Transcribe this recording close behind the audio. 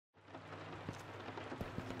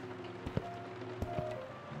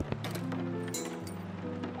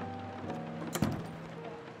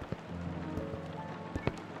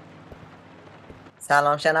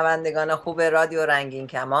سلام شنوندگان خوب رادیو رنگین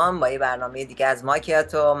کمان با یه برنامه دیگه از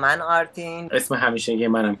ماکیاتو. من آرتین، اسم همیشگی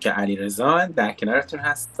منم که علیرضا، در کنارتون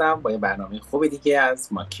هستم با یه برنامه خوب دیگه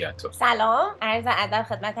از ماکیاتو. سلام، عرض ادب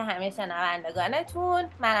خدمت همه شنوندگانتون.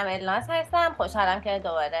 منم الناز هستم. خوشحالم که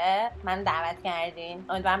دوباره من دعوت کردین.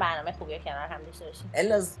 امیدوارم برنامه خوبی کنار هم داشته باشیم.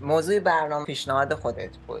 الناز، موضوع برنامه پیشنهاد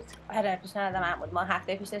خودت بود. آره، پیشنهاد من بود. ما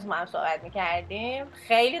هفته پیشش ما هم صحبت می‌کردیم،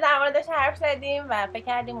 خیلی در موردش حرف زدیم و فکر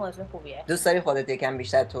کردیم موضوع خوبیه. دوست داری خودت یکم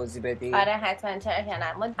بیشتر توضیح بدی؟ آره حتما، چرا که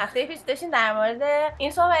نه. ما هفته پیش داشتیم در مورد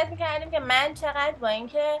این صحبت می‌کردیم که من چقدر با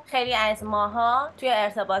اینکه خیلی از ماها توی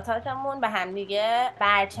ارتباطاتمون به همدیگه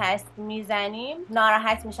برچسب میزنیم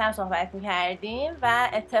ناراحت میشم صحبت می‌کردیم و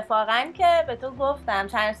اتفاقا که به تو گفتم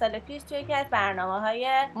چند سال پیش توی یکی از برنامه‌های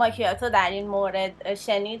ماکیاتو در این مورد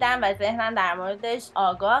شنیدم و ذهنم در موردش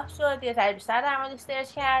آگاه شد، یه ذره بیشتر در موردش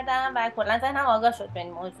سرچ کردم و کلا ذهنم آگاه شد به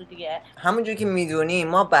این موضوع دیگه. همونجوری که میدونی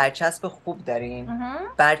ما برچسب خوب داریم،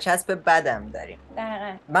 برچسب بدم داریم.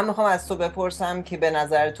 دقیقاً. من میخوام از تو بپرسم که به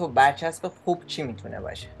نظر تو برچسب خوب چی میتونه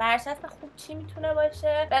باشه؟ برچسب خوب چی میتونه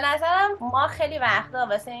باشه؟ به نظرم ما خیلی وقتا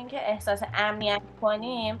واسه اینکه احساس امنیت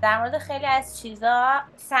کنیم در مورد خیلی از چیزا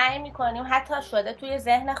سعی میکنیم، حتی شده توی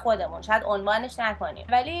ذهن خودمون، شاید عنوانش نکنیم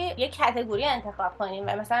ولی یک کاتگوری انتخاب کنیم و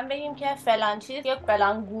مثلا بگیم که فلان چیز یک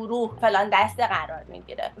فلان گروه فلان دسته قرار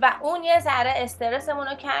میگیره و اون یه ذره استرسمون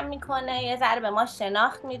رو کم میکنه، یه ذره به ما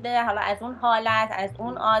شناخت میده، حالا از اون حالت، از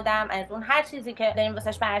اون آدم، از اون هر چیزی که داریم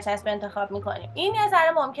واسش برچسب انتخاب میکنیم. این یه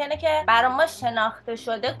ذره ممکنه که برای ما شناخته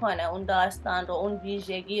شده کنه اون داستان رو، اون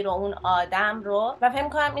ویژگی رو، اون آدم رو و فکر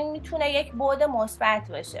می‌کنم این میتونه یک بعد مثبت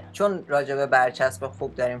باشه. چون راجع به برچسب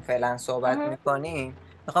خوب داریم فعلا صحبت میکنیم،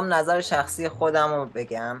 میخوام نظر شخصی خودم رو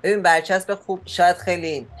بگم. ببین، برچسب خوب شاید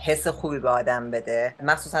خیلی حس خوبی به آدم بده،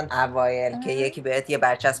 مخصوصا اوایل که یکی بهت یه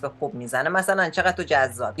برچسب خوب میزنه، مثلا چقدر تو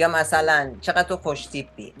جذاب، یا مثلا چقدر تو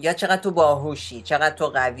خوشتیپی، یا چقدر تو باهوشی، چقدر تو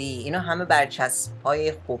قوی. اینا همه برچسب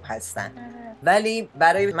های خوب هستن. ولی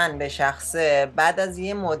برای من به شخصه بعد از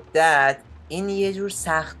یه مدت این یه جور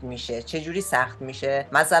سخت میشه. چه جوری سخت میشه؟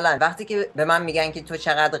 مثلا وقتی که به من میگن که تو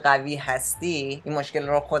چقدر قوی هستی، این مشکل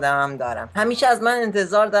رو خودم هم دارم. همیشه از من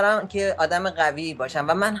انتظار دارم که آدم قوی باشم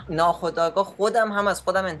و من ناخودآگاه خودم هم از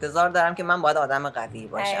خودم انتظار دارم که من باید آدم قوی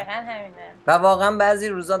باشم. دقیقاً همینه. و واقعا بعضی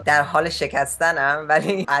روزا در حال شکستنم،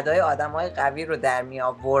 ولی ادای آدمای قوی رو در می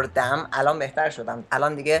آوردم. الان بهتر شدم،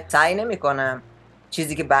 الان دیگه سعی نمی‌کنم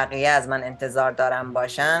چیزی که بقیه از من انتظار دارم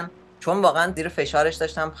باشم، چون واقعا زیر فشارش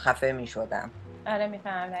داشتم خفه میشدم. آره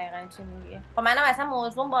میفهمم دقیقاً چی میگی. خب منم اصلا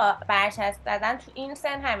موضوع با برچسب زدن تو این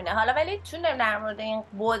سن همینه. حالا ولی چون داریم در مورد این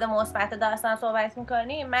بعد مثبت داستان صحبت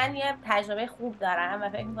میکنیم، من یه تجربه خوب دارم و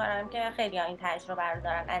فکر میکنم که خیلی ها این تجربه رو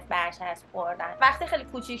دارن از برچسب خوردن. وقتی خیلی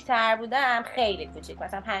کوچیک‌تر بودم، خیلی کوچیک،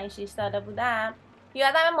 مثلا 5 6 ساله بودم،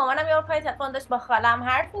 یادم مامانم یه پای تلفن داشت با خالم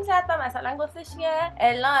حرف میزد و مثلا گفتش که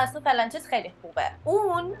الناز تو فلان چیز خیلی خوبه.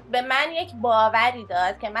 اون به من یک باوری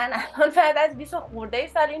داد که من الان بعد از 20 خورده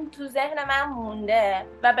سال این تو ذهن من مونده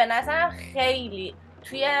و به نظرم خیلی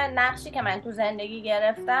توی نقشی که من تو زندگی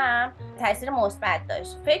گرفتم تاثیر مثبت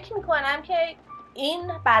داشت. فکر میکنم که این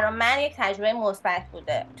برای من یک تجربه مثبت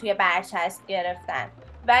بوده توی برچسب گرفتن.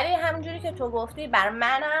 ولی همونجوری که تو گفتی، بر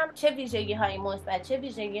منم چه ویژگی های مثبت چه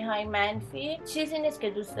ویژگی های منفی چیزی نیست که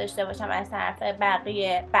دوست داشته باشم از طرف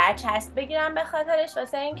بقیه برچسب بگیرم به خاطرش،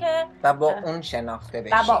 واسه اینکه و با اون شناخته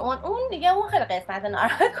بشی. و با اون دیگه اون خیلی قسمت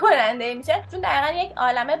ناراحت کننده میشه، چون دقیقا یک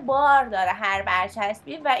عالمه بار داره هر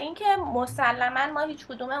برچسبی و اینکه مسلما ما هیچ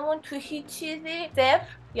کدوممون تو هیچ چیزی صفر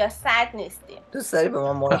یا 100 نیستیم. دوست داری به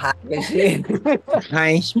ما ملحق بشی؟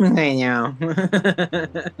 خواهش می‌کنم.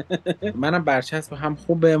 منم برچسب هم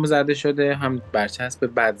خوب بهم زده شده، هم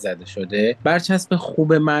برچسب بد زده شده. برچسب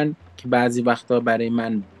خوب من که بعضی وقتا برای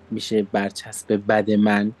من میشه برچسب بد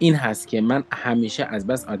من این هست که من همیشه از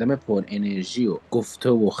بس آدم پر انرژی و گفته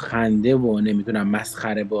و خنده و نمیدونم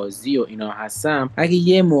مسخره بازی و اینا هستم، اگه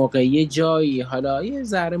یه موقع یه جایی حالا یه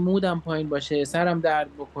ذره مودم پایین باشه، سرم درد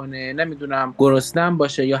بکنه، نمیدونم گرسنم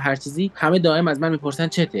باشه یا هر چیزی، همه دائم از من میپرسن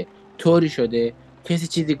چته، طوری شده، کسی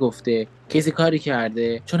چیزی گفته، کسی کاری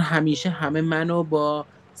کرده، چون همیشه همه منو با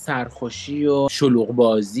سرخوشی و شلوغ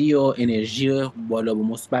بازی و انرژی بالا و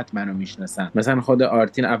مثبت منو میشناسن. مثلا خود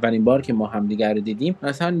آرتین اولین بار که ما همدیگر رو دیدیم،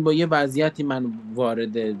 مثلا با یه وضعیتی من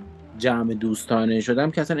وارد جمع دوستانه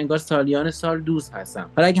شدم که اصلا انگار سالیان سال دوست هستم.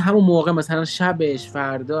 حالا اگه همون موقع مثلا شبش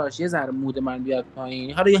فرداش یه ذره مود من بیاد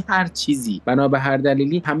پایین، حالا یه هر چیزی بنا به هر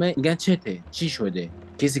دلیلی، همه میگن چته، چی شده،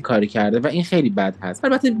 کسی کاری کرده و این خیلی بد هست.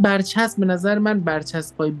 البته برچسب به نظر من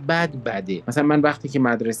برچسبای بده. مثلا من وقتی که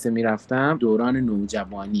مدرسه میرفتم دوران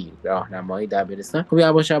نوجوانی راهنمایی دبیرستان، خب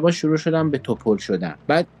یواش یواش شروع شدم به توپل شدن.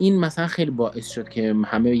 بعد این مثلا خیلی باعث شد که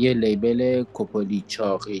همه یه لیبل کپلی،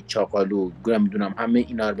 چاقی، چاقالو، نمیدونم همه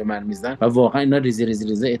اینا رو به من میزدن و واقعا اینا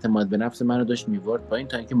ریزه اعتماد به نفس منو داشت میورد پایین،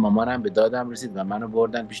 تا اینکه مامانم به دادم رسید و منو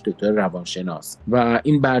بردن پیش دکتر روانشناس. و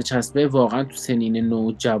این برچسبه واقعا تو سنین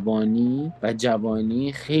نوجوانی و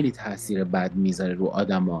جوانی خیلی تاثیر بد میذاره رو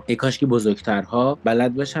آدما. ای کاش که بزرگترها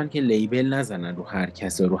بلد باشن که لیبل نزنن رو هر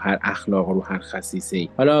کس، رو هر اخلاق، رو هر خصیصه‌ای.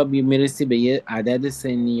 حالا میرسی به یه عدد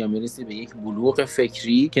سنی یا میرسی به یک بلوغ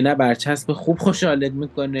فکری که نه برچسب خوب خوشحالت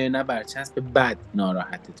میکنه نه برچسب بد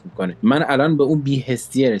ناراحتت میکنه. من الان به اون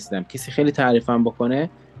بی‌حسیه رسیدم. کسی خیلی تعریفم بکنه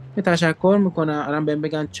یه تشکر میکنم، الان بهم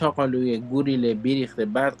بگن چاقالوی، گوریله، بیریخته،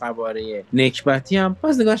 بد قواره، نکبتی هم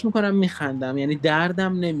باز نگاش میکنم میخندم، یعنی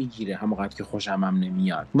دردم نمیگیره همونقدر که خوشم هم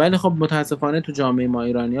نمیاد. ولی خب متاسفانه تو جامعه ما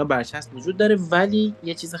ایرانی‌ها برچسب وجود داره. ولی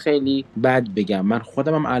یه چیز خیلی بد بگم، من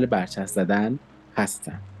خودم هم اهل برچسب زدن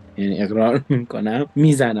هستم، یعنی اقرار میکنم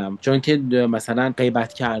میزنم، چون که مثلا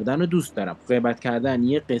غیبت کردن رو دوست دارم. غیبت کردن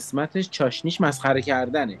یه قسمتش چاشنیش مسخره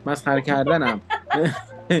کردنه، مسخره کردنم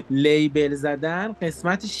لیبل زدن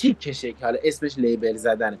قسمت شیکشه که حالا اسمش لیبل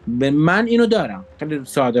زدنه. به من اینو دارم، خیلی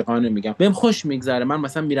صادقانه میگم، بهم خوش میگذره. من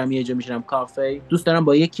مثلا میرم یه جا میشینم کافه، دوست دارم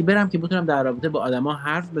با یکی برم که بتونم در رابطه با آدما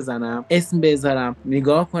حرف بزنم، اسم بذارم،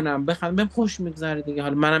 نگاه کنم، بخندم، بهم خوش میگذره دیگه.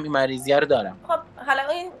 حالا منم این مریضیه رو دارم. خب حالا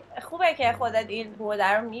این خوبه که خودت این بوده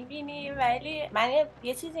رو میبینی، ولی من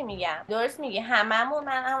یه چیزی میگم، درست میگی، هممون،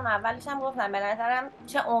 من همون اولش هم گفتم به نظرم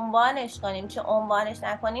چه عنوانش کنیم چه عنوانش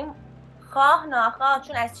نکنیم، خواه ناخواه،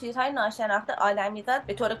 چون از چیزهای ناشناخته آدمیزاد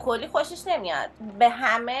به طور کلی خوشش نمیاد، به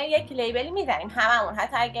همه یک لیبلی میزنیم هممون،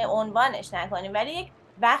 حتی اگه عنوانش نکنیم. ولی یک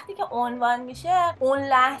وقتی که عنوان میشه، اون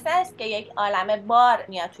لحظه است که یک عالمه بار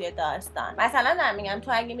میاد توی داستان. مثلا دارم میگم،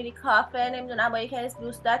 تو اگه میری کافه، نمیدونم با یکی از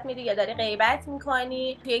دوستات میری یا داری غیبت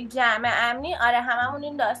میکنی توی یک جمع امنی، آره هممون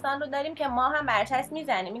این داستان رو داریم که ما هم برچسب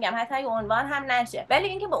میزنیم، میگم حتی اگه عنوان هم نشه. ولی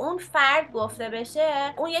اینکه به اون فرد گفته بشه،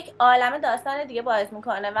 اون یک عالمه داستان دیگه باز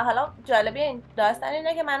میکنه. و حالا جالبی این داستان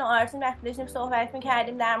اینه که من و آرتین وقتی داشتیم صحبت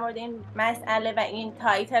میکردیم در مورد این مسئله و این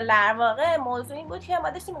تایتل، در واقع موضوع این بود که ما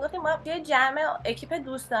داشتیم میگفتیم ما توی جمع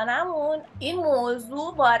اکیپ دوستانمون این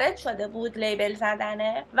موضوع وارد شده بود، لیبل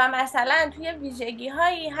زدنه. و مثلا توی ویژگی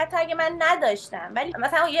هایی حتی اگه من نداشتم، ولی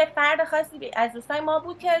مثلا یه فرد خاصی از دوستای ما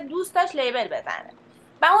بود که دوست داشت لیبل بزنه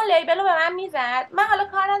و اون لیبل رو به من میزد، من حالا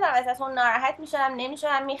کار ندارم اساس اون ناراحت میشدم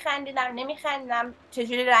نمیشدم، میخندیدم نمیخندیدم،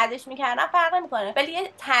 چجوری ردش میکردم فرق نمیکنه. ولی یه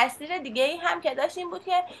تاثیر دیگه ای هم که داشت این بود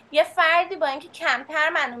که یه فردی با اینکه کمتر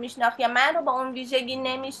منو میشناخت یا من رو با اون ویژگی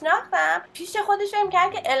نمیشناختم، پیش خودش فکر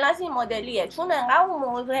کرد که الناز این مدلیه، چون انقدر اون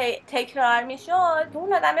موضوع تکرار میشد،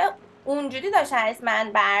 اون آدم اونجوری داشت از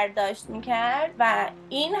من برداشت میکرد. و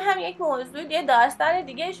این هم یک موضوع دیگه، داستان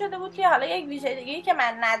دیگه شده بود که حالا یک ویژگی که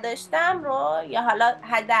من نداشتم رو، یا حالا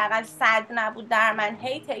حداقل صد نبود در من،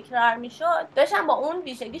 هی تکرار میشد، داشتم با اون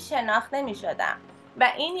ویژگی شناخته میشدم.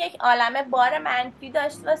 و این یک عالمه بار منفی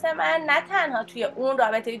داشت واسه من، نه تنها توی اون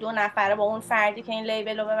رابطه دو نفره با اون فردی که این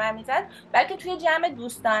لیبل رو به من میزد، بلکه توی جمع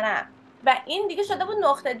دوستانم. و این دیگه شده بود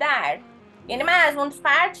نقطه درد. یعنی من از اون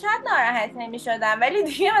فرد شاید ناراحت نمی شدم، ولی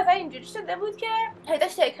دیگه مثلا اینجوری شده بود که هی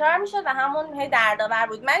داشت تکرار می شد و همون هی دردآور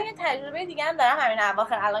بود. من یه تجربه دیگه هم دارم همین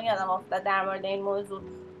اواخر، الان یادم افتاد در مورد این موضوع.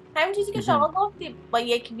 همین چیزی که شما گفتی، با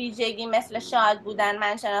یک ویژگی مثل شاد بودن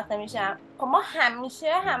من شناخته میشم. خب ما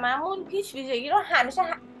همیشه هممون هیچ ویژگی رو همیشه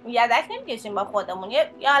یدک نمیکشیم با خودمون، یه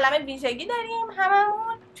عالمه ویژگی داریم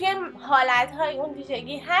هممون، توی حالتهای اون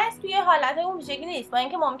ویژگی هست، توی حالتهای اون ویژگی نیست، با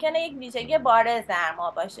اینکه ممکنه یک ویژگی بارز در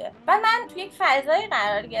ما باشه. و من توی یک فضایی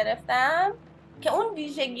قرار گرفتم که اون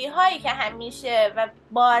ویژگی هایی که همیشه و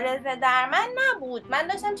بارز در من نبود، من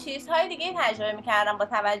داشتم چیزهای دیگه تجربه میکردم با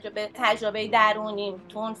توجه به تجربه درونیم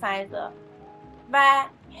تو اون فضا. و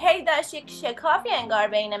هی داشت یک شکافی انگار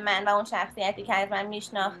بین من و اون شخصیتی که از من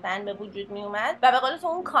میشناختن به وجود میومد و به قول تو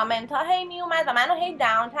اون کامنت ها هی میومد و منو هی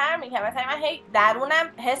داونتر میکرد. مثلا من هی درونم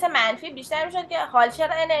حس منفی بیشتر میشد که حال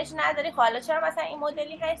چرا انرژی نداری، حالا چرا مثلا این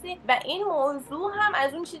مدلی هستی. و این موضوع هم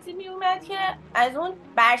از اون چیزی میومد که از اون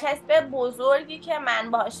برچسب بزرگی که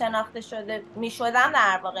من باهاش شناخته شده میشدم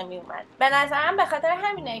در واقع میومد. به نظرم به خاطر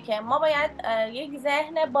همینه که ما باید یک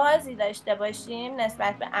ذهن بازی داشته باشیم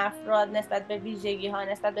نسبت به افراد، نسبت به ویژگی ها،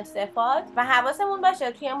 نسبت به صفات، و حواسمون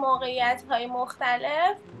باشه توی موقعیت های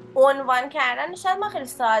مختلف عنوان کردن شاید ما خیلی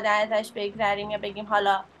ساده ازش بگذریم یا بگیم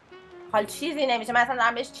حالا چیزی نمیشه، مثلا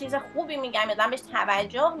دارم بهش چیز خوبی میگم یا دارم بهش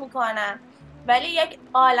توجه میکنم، ولی یک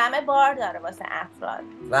عالمه بار داره واسه افراد.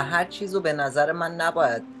 و هر چیزو به نظر من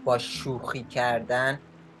نباید با شوخی کردن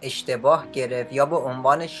اشتباه گرفت یا به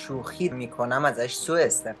عنوان شوخی میکنم ازش سوء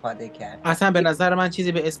استفاده کرد. اصلا به نظر من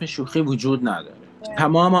چیزی به اسم شوخی وجود نداره.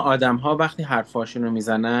 تمام آدم ها وقتی حرفاشون رو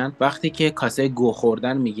میزنن، وقتی که کاسه گو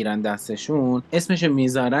خوردن میگیرن دستشون، اسمشو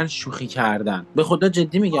میذارن شوخی کردن. به خدا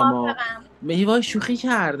جدی میگم ما موافقم. به وای شوخی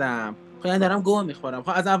کردم، خب یعنی دارم گو میخورم.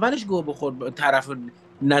 خب از اولش گو بخور، طرف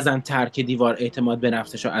نزن ترک دیوار، اعتماد به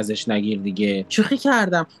نفسشو ازش نگیر دیگه. شوخی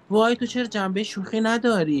کردم، وای تو چرا جنبه شوخی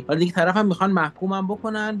نداری؟ حالا دیگه طرفم میخوان محکومم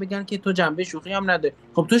بکنن، بگن که تو جنبه شوخی هم نداری.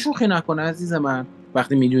 خب تو شوخی نکن عزیز من.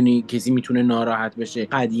 وقتی میدونی کسی میتونه ناراحت بشه.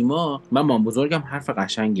 قدیما من مام بزرگم حرف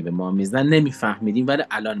قشنگی به ما میزدن، نمیفهمیدیم، ولی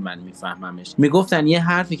الان من میفهممش. میگفتن یه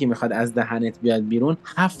حرفی که میخواد از دهنت بیاد بیرون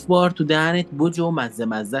 7 بار تو دهنت بجو و مزه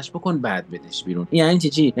مزهش بکن بعد بدش بیرون. یعنی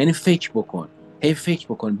چی؟ یعنی فکر بکن، هی فکر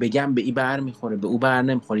بکن، بگم به این بر میخوره، به او بر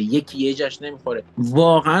نمیخوره، یکی یه جاش نمیخوره.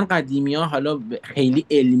 واقعا قدیمی ها حالا خیلی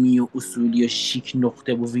علمی و اصولی و شیک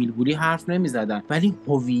نقطه و ویلگولی حرف نمیزدن، ولی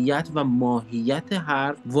هویت و ماهیت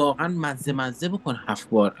حرف واقعا مزه مزه بکن 7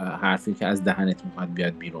 بار حرفی که از دهنت میخواد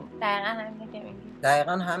بیاد بیرون. دقیقا همینه که میگی.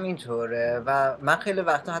 دقیقا همینطوره و من خیلی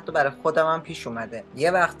وقتا حتی برای خودم هم پیش اومده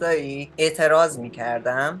یه وقتایی اعتراض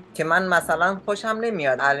میکردم که من مثلا خوشم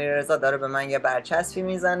نمیاد علیرضا داره به من یه برچسبی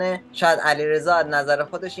میزنه، شاید علیرضا از نظر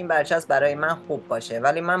خودش این برچسب برای من خوب باشه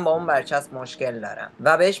ولی من با اون برچسب مشکل دارم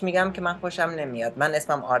و بهش میگم که من خوشم نمیاد، من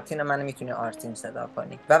اسمم آرتین، من میتونی آرتین صدا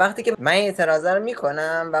کنی. و وقتی که من این اعتراض رو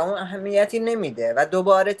میکنم و اون اهمیتی نمیده و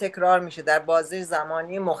دوباره تکرار میشه در بازی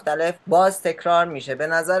زمانی مختلف، باز تکرار میشه، به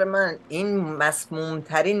نظر من این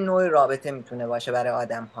مسمومترین نوع رابطه میتونه باشه برای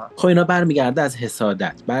آدم ها. خب اینا برمیگرده از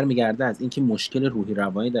حسادت، برمیگرده از اینکه مشکل روحی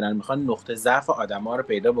روانی دارن، میخوان نقطه ضعف آدما رو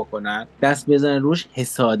پیدا بکنن، دست بزنن روش،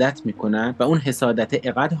 حسادت میکنن و اون حسادت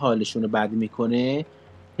اقد حالشون رو بد میکنه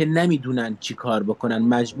که نمیدونن چی کار بکنن،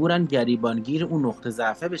 مجبورن گریبانگیر اون نقطه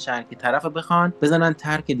ضعفه بشن که طرف بخوان بزنن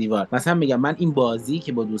ترک دیوار. مثلا میگم من این بازی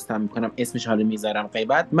که با دوستم میکنم اسمش حالا میذارم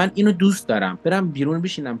غیبت، من اینو دوست دارم برم بیرون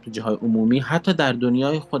بشینم تو جاهای عمومی، حتی در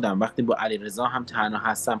دنیای خودم وقتی با علیرضا هم تنها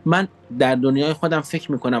هستم، من در دنیای خودم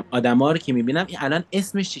فکر میکنم آدما رو که میبینم این الان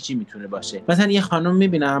اسمش چی میتونه باشه. مثلا یه خانم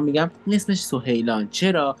میبینم میگم این اسمش سهیلان،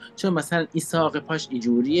 چرا؟ چون مثلا این ساق پاش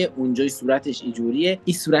اینجوریه، اونجای صورتش اینجوریه،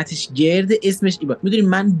 این صورتش گرد، اسمش میدونی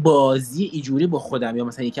من بازی اینجوری با خودم، یا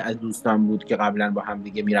مثلا یکی از دوستان بود که قبلا با هم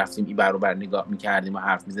دیگه میرفتیم این بر و بر نگاه میکردیم و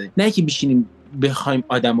حرف میزدیم، نه که بشینیم بخوایم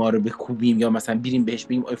آدما رو بکوبیم یا مثلا بریم بهش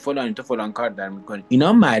بگیم ای فلان تو فلان کار در میکنی.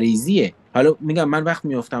 اینا مریضیه. حالا میگم من وقت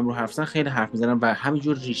میافتم رو حرف زدن خیلی حرف میزنم و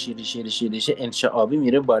همینجور ریشه انشعابی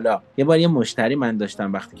میره بالا. یه بار یه مشتری من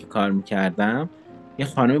داشتم وقتی که کار میکردم، یه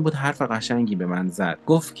خانمی بود حرف قشنگی به من زد،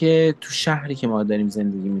 گفت که تو شهری که ما داریم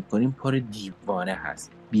زندگی میکنیم پر دیوانه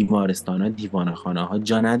هست، بیمارستان ها، دیوانه خانه ها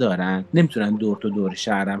جا ندارن، نمیتونن دور تو دور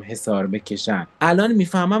شهرم حصار بکشن. الان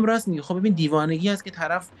میفهمم راست میگه. خب ببین دیوانگی هست که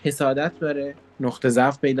طرف حسادت داره، نقطه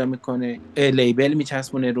ضعف پیدا میکنه، لیبل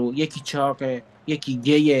میچسبونه رو، یکی چاقه، یکی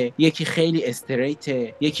گیه، یکی خیلی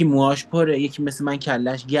استریته، یکی موهاش پره، یکی مثل من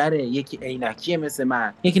کلش گره، یکی عینکیه مثل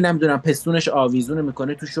من، یکی نمیدونم پستونش آویزونه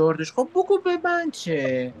میکنه تو شورتش. خب بگو به من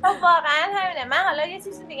چه؟ خب واقعا همینه. من حالا یه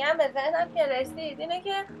چیزی دیگه هم به ذهنم که رسید اینه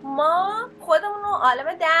که ما خودمون رو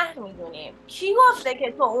عالم دهر میدونیم. کی گفته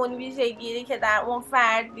که تو اون ویژگی که در اون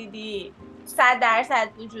فرد دیدی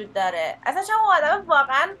 100% وجود داره؟ اصلا شما اون آدم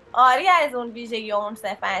واقعا آری از اون ویژگی و اون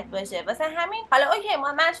صفت باشه. واسه همین حالا اوکی،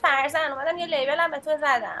 من فرضاً اومدم یه لیبلم به تو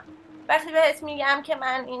زدم، وقتی بهت میگم که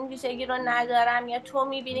من این ویژگی رو ندارم یا تو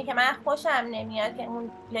میبینی که من خوشم نمیاد که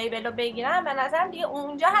اون لیبل رو بگیرم، به نظرم دیگه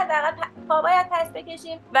اونجا حداقل پا باید پس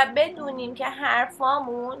بکشیم و بدونیم که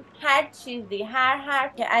حرفامون، هر چیزی، هر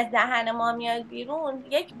حرف که از دهن ما میاد بیرون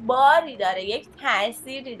یک باری داره، یک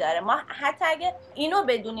تأثیری داره. ما حتی اگه اینو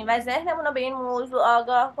بدونیم و ذهنمون رو به این موضوع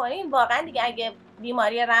آگاه کنیم، واقعا دیگه اگه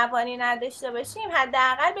بیماری روانی نداشته باشیم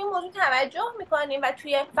حداقل به این موضوع توجه میکنیم و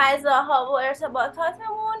توی فضاها و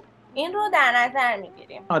ارتباطاتمون این رو در نظر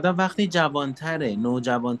میگیریم. آدم وقتی جوانتره،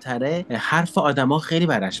 نوجوانتره، حرف آدما خیلی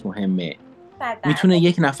براش مهمه. میتونه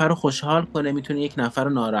یک نفر رو خوشحال کنه، میتونه یک نفر رو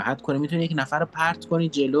ناراحت کنه، میتونه یک نفر رو پرت کنه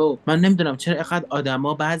جلو. من نمیدونم چرا اینقدر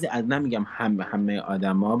آدما، بعضی از، نمیگم همه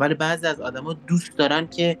آدما، ولی بعضی از آدما دوست دارن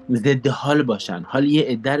که ضد حال باشن، حال یه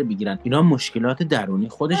عده رو بگیرن. اینا مشکلات درونی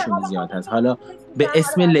خودشون زیاد هست. حالا به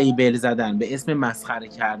اسم لیبل زدن، به اسم مسخره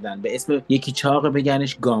کردن، به اسم یکی چاق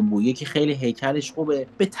بگنش گامبو، یکی خیلی هیکلش خوبه،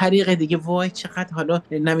 به طریق دیگه وای چقدر حالا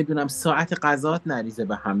نمیدونم ساعت قضات نریزه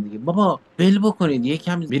به هم دیگه. بابا ول بکنید،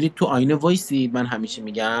 یکم برید تو آینه وایسید. من همیشه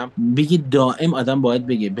میگم بگید، دائم آدم باید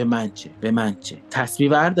بگه به من چه، به من چه.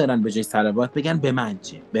 تصویر بردارن به جای صلوات بگن به من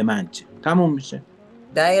چه، به من چه. تموم میشه.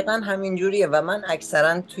 دقیقا همین جوریه و من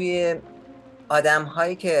اکثرا توی آدم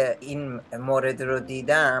هایی که این مورد رو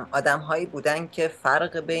دیدم آدم هایی بودن که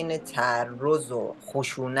فرق بین تعرض و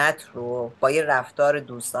خشونت رو با یه رفتار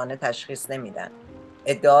دوستانه تشخیص نمیدن.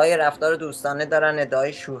 ادعای رفتار دوستانه دارن،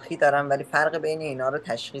 ادعای شوخی دارن، ولی فرق بین اینا رو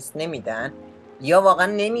تشخیص نمیدن، یا واقعا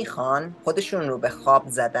نمیخوان خودشون رو به خواب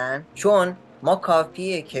زدن. چون ما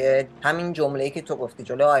کافیه که همین جمله‌ای که تو گفتی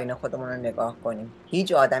جلوی آینه خودمون رو نگاه کنیم.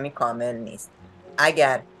 هیچ آدمی کامل نیست.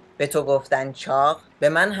 اگر به تو گفتن چاق، به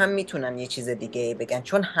من هم میتونن یه چیز دیگه ای بگن،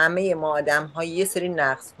 چون همه ما آدم ها یه سری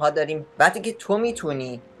نقص ها داریم. وقتی که تو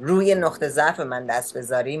میتونی روی نقطه ضعف من دست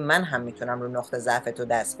بذاری، من هم میتونم روی نقطه ضعف تو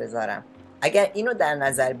دست بذارم. اگر اینو در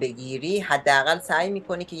نظر بگیری، حداقل سعی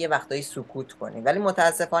میکنی که یه وقتایی سکوت کنی. ولی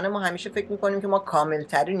متاسفانه ما همیشه فکر میکنیم که ما کامل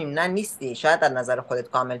ترینیم. نه، نیستی. شاید در نظر خودت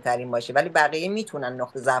کامل ترین باشی، ولی بقیه میتونن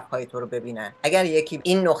نقطه ضعف های تو رو ببینن. اگر یکی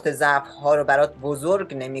این نقطه ضعف ها رو برات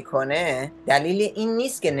بزرگ نمیکنه، دلیل این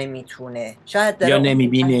نیست که نمیتونه. شاید یا داره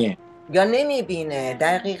نمیبینه. یا نمیبینه.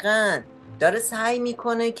 دقیقاً داره سعی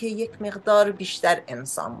میکنه که یک مقدار بیشتر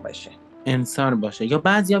انسان باشه. انسان باشه. یا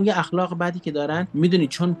بعضی هم یه اخلاق بدی که دارن، میدونی،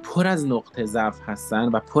 چون پر از نقطه ضعف هستن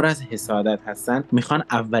و پر از حسادت هستن، میخوان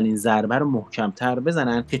اولین ضربه رو محکمتر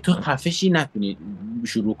بزنن که تو خفشی نتونی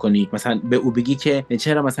شروع کنی. مثلا به او بگی که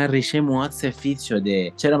چرا مثلا ریشه موهات سفید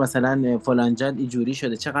شده، چرا مثلا فلان جد اینجوری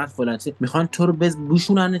شده، چقدر فلان چیز. میخوان تو رو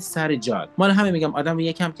بشونن سر جات. مال همه میگم آدم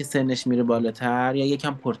یکم که سنش میره بالاتر یا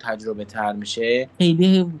یکم پر تجربه تر میشه،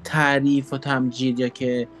 خیلی تعریف و تمجید یا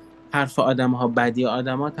که حرف آدم ها، بدی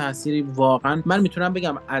آدم ها تأثیری واقعا، من میتونم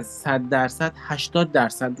بگم از 100%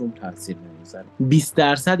 80% روم تأثیر نمیذاره.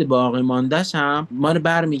 20% باقی ماندهش هم ما رو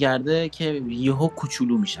برمیگرده که یهو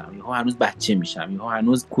کوچولو میشم، یهو هنوز بچه میشم، یهو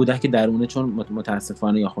هنوز کودک درونه، چون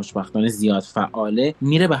متاسفانه یا خوشبختانه زیاد فعاله،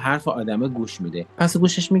 میره به حرف آدمه گوش میده. پس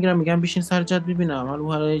گوشش میگیرم، میگم بشین سر جات ببینم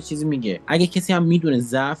حالا یه چیزی میگه. اگه کسی هم میدونه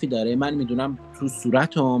ضعفی داره، من میدونم تو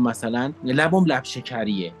صورتم مثلا لبم لب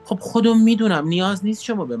شکریه، خب خودم میدونم، نیاز نیست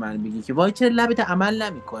شما به من بگی که وای چرا لبت عمل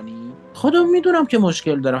نمیکنی. خودم میدونم که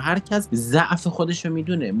مشکل دارم. هر کس ضعف خودشو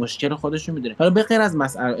میدونه، مشکل خودشو میدونه. حالا به غیر از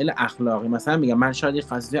مسائل اخلاقی، مثلا میگم من شاید یه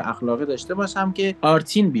خاصیت اخلاقی داشته باشم که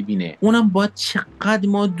آرتین ببینه، اونم با چقدر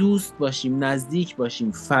ما دوست باشیم، نزدیک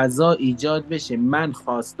باشیم، فضا ایجاد بشه، من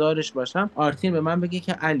خواستارش باشم، آرتین به من بگه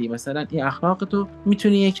که علی مثلا این اخلاق تو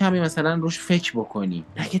میتونی یه کمی مثلا روش فکر بکنی.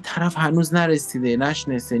 اگه طرف هنوز نرسیده،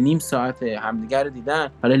 نشناسه، نیم ساعت همدیگه رو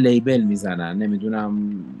دیدن، حالا لیبل میزنن،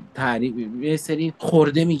 نمیدونم تعریف، یه سری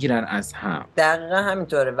خورده میگیرن از هم. دقیقا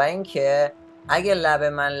همینطوره. و اینکه اگه لب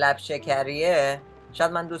من لب شکریه،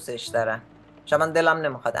 شاید من دوستش دارم، شاید من دلم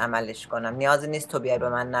نمیخواد عملش کنم. نیازی نیست تو بیای به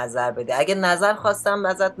من نظر بده. اگه نظر خواستم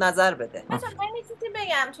ازت نظر بده. من یه چیزی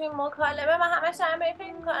بگم توی مکالمه. من همش دارم به این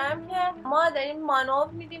فکر میکنم که ما داریم مانور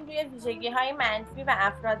میدیم روی ویژگی های منفی و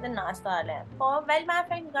افراد ناسالم. خب ولی من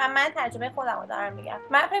فکر میکنم، من تجربه خودم رو دارم میگم،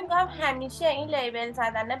 من فکر میکنم همیشه این لیبل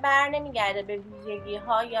زدنه بر نمیگرده به ویژگی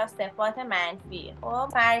ها یا صفات منفی. خب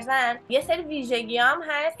فرضاً یه سری ویژگی هم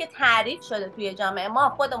هست که تعریف شده توی جامعه، ما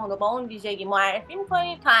خودمون رو با اون ویژگی معرفی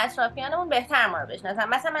میکنیم تا اطرافیانمون بهتر ما رو بشناسن.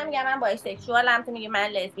 مثلا من میگم من بایسکشوالم، تو میگی من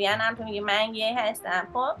لزبیانم، تو میگی من گی هستم.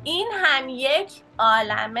 خب این هم یک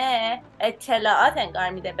عالمه اطلاعات انگار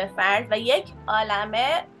میده به فرد و یک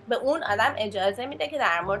عالمه به اون آدم اجازه میده که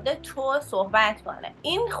در مورد تو صحبت کنه.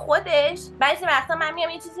 این خودش بعضی وقتا من میام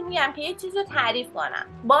یه چیزی میگم که یه چیزی رو تعریف کنم،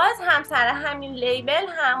 باز هم سر همین لیبل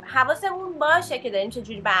هم حواسمون باشه که داریم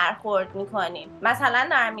چجوری برخورد میکنیم. مثلا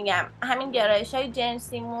دارم میگم همین گرایش های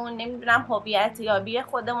جنسیمون، نمیدونم هویت یابی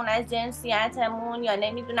خودمون از جنسیتمون، یا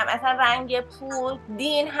نمیدونم اصلا رنگ پوست،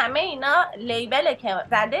 دین، همه اینا لیبله که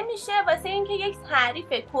زده میشه واسه اینکه یک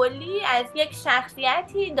تعریف کلی از یک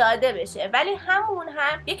شخصیتی داده بشه، ولی همون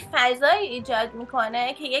هم یک فضایی ایجاد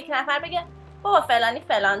میکنه که یک نفر بگه بابا فلانی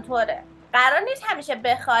فلان طوره. قرار نیست همیشه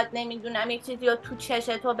بخواد نمیدونم یک چیزی رو تو چش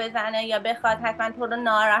تو بزنه یا بخواد حتما تو رو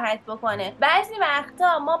ناراحت بکنه. بعضی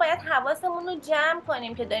وقتا ما باید حواسمون رو جمع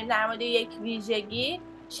کنیم که داریم در مورد یک ویژگی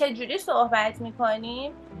چجوری صحبت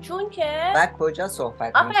میکنیم، چون که و کجا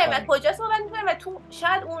صحبت و میکنیم. کجا صحبت میکنیم و تو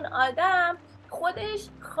شاید اون آدم خودش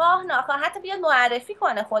خواه ناخواه حتی بیاد معرفی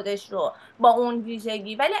کنه خودش رو با اون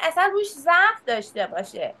ویژگی، ولی اصلا روش ضعف داشته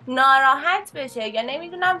باشه، ناراحت بشه، یا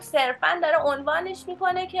نمیدونم صرفا داره عنوانش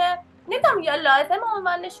میکنه که نمیدونم یا لازم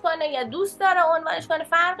عنوانش کنه یا دوست داره عنوانش کنه،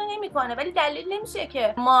 فرقی نمیکنه، ولی دلیل نمیشه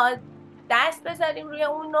که ما دست بذاریم روی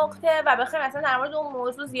اون نقطه و بخوایم مثلا در مورد اون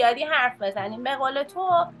موضوع زیادی حرف بزنیم. به قول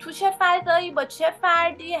تو چه فضایی با چه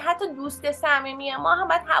فردی، حتی دوست صمیمی ما هم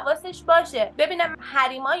باید حواسش باشه ببینم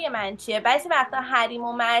حریمای من چیه. بعضی وقتا حریم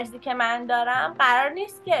و مرزی که من دارم قرار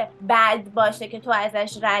نیست که بد باشه که تو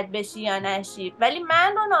ازش رد بشی یا نشی، ولی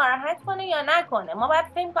من رو ناراحت کنه یا نکنه. ما باید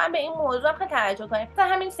فکر کنیم به این موضوع خیلی توجه کنیم. مثلا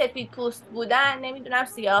همین سفید پوست بودن، نمیدونم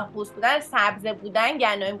سیاه پوست بودن، سبز بودن،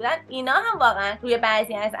 گندمی بودن، اینا هم واقعا روی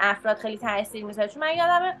بعضی از افراد خیلی تاثیر میذاره. چون من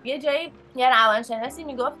یادمه یه جایی یه روانشناسی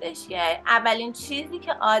میگفتش که اولین چیزی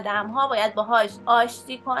که آدم‌ها باید باهاش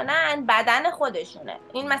آشتی کنن بدن خودشونه.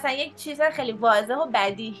 این مثلا یک چیز خیلی واضح و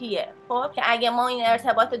بدیهیه، خب که اگه ما این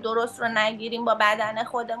ارتباط درست رو نگیریم با بدن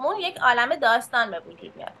خودمون یک عالمه داستان به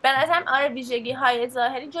وجود میاد. به نظرم آره ویژگی های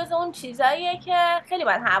ظاهری جز اون چیزاییه که خیلی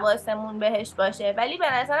باید حواسمون بهش باشه، ولی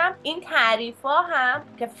به نظرم این تعریف‌ها هم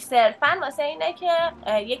که صرفاً واسه اینه که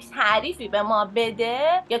یک تعریفی به ما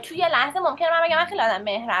بده، یا توی یه لحظه ممکنه من بگم من خیلی آدم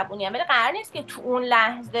مهربونیم، ولی قرار نیست که تو اون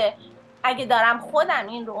لحظه اگه دارم خودم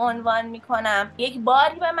این رو عنوان میکنم یک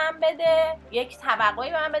باری به من بده، یک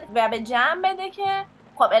توقعی به من بده و به جمع بده که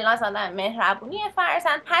خب الناز آدم مهربونیه فرضاً،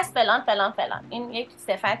 پس فلان فلان فلان. این یک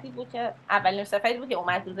صفتی بود که اولین صفتی بود که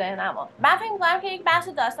اومد تو ذهنم. من فکر می‌کنم که یک بخش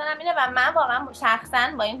داستانم اینه و من واقعا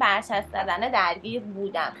شخصاً با این برچسب زدن درگیر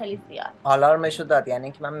بودم خیلی زیاد. آلارمشو داد،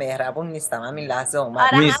 یعنی که من مهربون نیستم، همین لحظه اومد.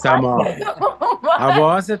 آره نیستم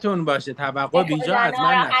حواستون باشه توقع بیجا از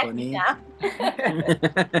من نکنین.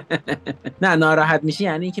 نه ناراحت میشی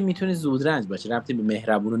یعنی اینکه میتونی زودرنج باشه، ربطی به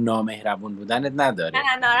مهربون و نامهربون بودنت نداره.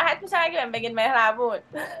 نه ناراحت میشم اگه بهم بگین مهربون.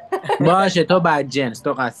 باشه تو بد جنس،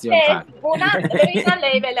 تو قصیان قلب. اونم اینا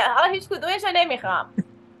لیبله ها، هیچ کدومشو نمیخوام.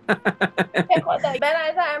 به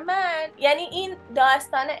نظر من یعنی این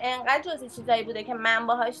داستان انقدر جزئی چیزایی بوده که من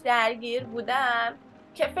باهاش درگیر بودم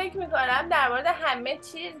که فکر میکنم در مورد همه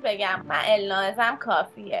چیز بگم من النازم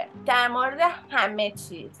کافیه، در مورد همه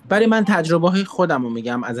چیز. برای من تجربه های خودم رو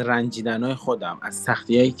میگم، از رنجیدن های خودم، از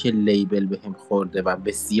سختی هایی که لیبل بهم خورده و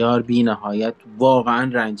بسیار بی نهایت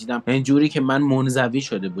واقعا رنجیدم، اینجوری که من منزوی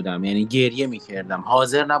شده بودم، یعنی گریه میکردم،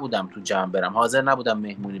 حاضر نبودم تو جمع برم، حاضر نبودم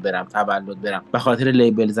مهمونی برم، تولد برم، به خاطر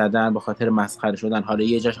لیبل زدن، به خاطر مسخره شدن. حالا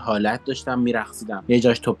یه جاش حالت داشتم میرقصیدم، یه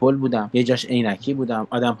جاش توپل بودم، یه جاش عینکی بودم.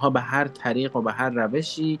 آدم ها به هر طریق و به هر روشی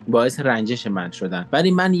باعث رنجش من شدن.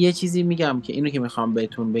 ولی من یه چیزی میگم که اینو که میخوام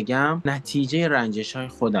بهتون بگم نتیجه رنجش های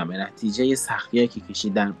خودمه، نتیجه سختیایی که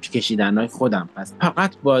کشیدنهای خودم هست.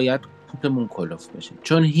 فقط باید پوتمون کلفت بشه،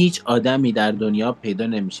 چون هیچ آدمی در دنیا پیدا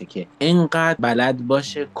نمیشه که اینقدر بلد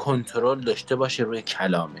باشه کنترل داشته باشه روی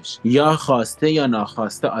کلامش. یا خواسته یا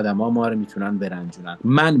ناخواسته آدما ما رو میتونن برنجونن.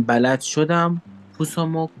 من بلد شدم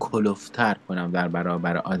پوستمو کلفتر کنم در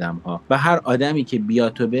برابر آدم ها و هر آدمی که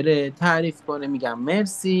بیاد و بره تعریف کنه میگم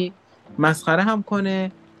مرسی، مسخره هم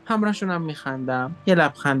کنه همراهشون هم میخندم، یه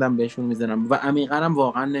لبخندم بهشون میزنم و عمیقاً هم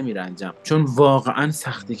واقعا نمیرنجم، چون واقعا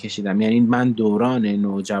سختی کشیدم. یعنی من دوران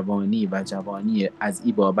نوجوانی و جوانی از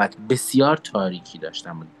این بابت بسیار تاریکی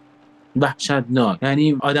داشتم، وحشتناک.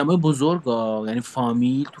 یعنی آدمای بزرگا، یعنی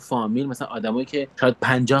فامیل تو فامیل مثلا آدمایی که شاید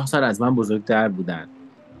 50 سال از من بزرگتر بودن،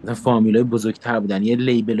 مثلا فامیلای بزرگتر بودن، یه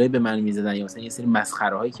لیبلای به من میزدن، یا مثلا یه سری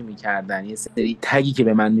مسخره هایی که میکردن، یه سری تگی که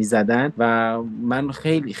به من میزدن و من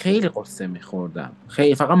خیلی خیلی قصه میخوردم.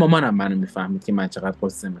 خیلی فقط مامانم منو میفهمید که من چقدر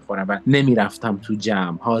قصه میخورم و نمیرفتم تو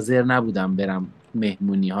جمع، حاضر نبودم برم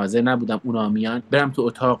مهمونی، حاضر نبودم اونا میان برم تو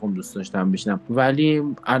اتاقم، دوست داشتم بشینم. ولی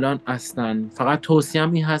الان اصلا فقط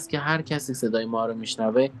توصیه‌م این هست که هر کسی صدای ما رو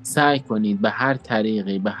میشنوه سعی کنید به هر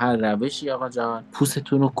طریقی، به هر روشی آقا جان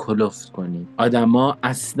پوستتون رو کلفت کنید. آدما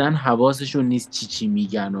اصلا حواسشون نیست چی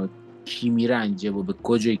میگن و کی میرنجه و به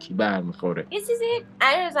کجای کی برمیخوره. یه چیزی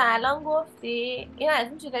علیرضا الان گفتی، این از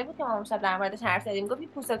این چیزایی بود که ما امشب در موردش حرف زدیم، گفتی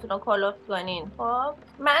پوستتون رو کلفت کنین. خب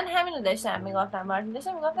من همینو داشتم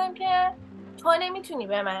میگفتم که تو نمیتونی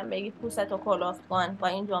به من بگی پوستتو کلفت کن با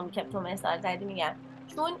این جمله که تو مثال زدی. میگم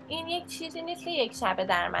چون این یک چیزی نیست که یک شبه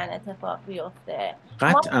در من اتفاق بیفته.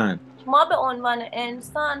 قطعاً ما به عنوان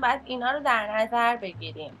انسان باید اینا رو در نظر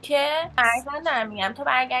بگیریم که فرضاً دارم میگم تو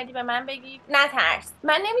برگردی به من بگی نترس،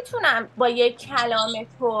 من نمیتونم با یک کلام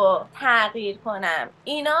تو تغییر کنم.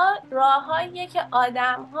 اینا راههاییه که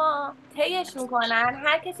آدم‌ها طیش میکنن،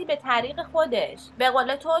 هر کسی به طریق خودش. به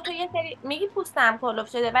قول تو یه سری میگی پوستم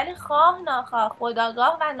کلفت شده، ولی خواه ناخواه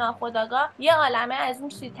خودآگاه و ناخودآگاه یه عالمه از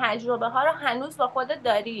اون تجربه ها رو هنوز با خودت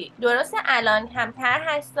داری. درسته الان کمتر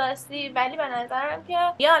حساسی، ولی به نظرم که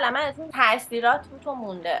یه عالمه از اون تاثیرات تو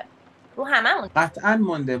مونده. رو هممون قطعا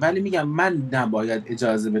مونده، ولی میگم من نباید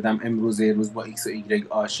اجازه بدم امروز روز با ایکس و ایگرگ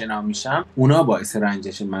آشنا میشم اونا باعث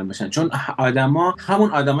رنجش من بشن، چون آدما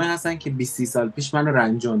همون آدمایی هستن که 20 سال پیش منو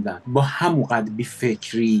رنجوندن، با همون قد بی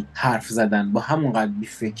فکری حرف زدن، با همون قد بی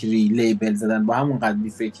فکری لیبل زدن، با همون قد بی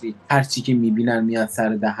فکری هر چی که میبینن میاد سر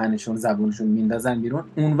دهنشون زبونشون میندازن بیرون.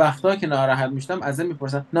 اون وقتا که ناراحت میشدم ازم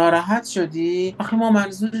میپرسن ناراحت شدی؟ آخه ما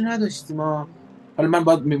منظوری نداشتیم ما. حالا من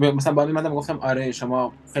مثلا باید میمدم گفتم آره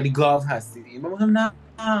شما خیلی گاو هستی، من گفتم نه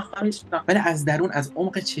ولی از درون از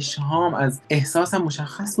عمق چشمام از احساسم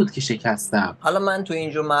مشخص بود که شکستم. حالا من تو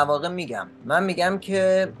اینجور مواقع میگم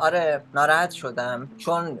که آره ناراحت شدم،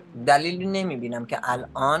 چون دلیلی نمیبینم که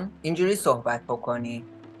الان اینجوری صحبت بکنی.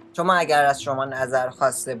 چون من اگر از شما نظر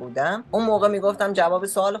خواسته بودم اون موقع میگفتم جواب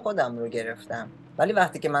سوال خودم رو گرفتم، ولی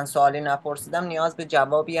وقتی که من سوالی نپرسیدم نیاز به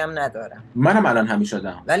جوابی هم ندارم. منم الان همین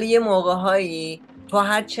شدم. ولی یه موقع‌هایی تو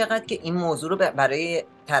هر چقدر که این موضوع رو برای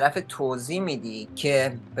طرف توضیح میدی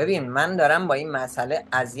که ببین من دارم با این مسئله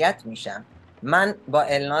اذیت میشم، من با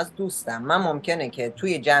الناز دوستم، من ممکنه که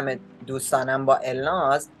توی جمع دوستانم با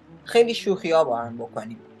الناز خیلی شوخی‌ها با هم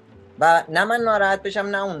بکنیم و نه من ناراحت بشم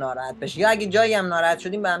نه اون ناراحت بشه، یا اگه جایی هم ناراحت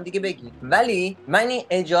شدیم به هم دیگه بگیم، ولی من این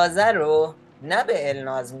اجازه رو نه به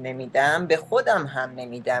الناز نمیدم، به خودم هم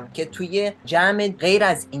نمیدم که توی جمع غیر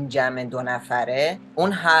از این جمع 2 نفره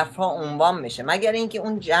اون حرفها عنوان بشه، مگر اینکه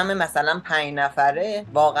اون جمع مثلا 5 نفره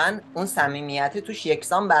واقعا اون صمیمیت توش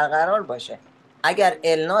یکسان برقرار باشه. اگر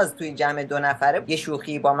الناز توی جمع 2 نفره یه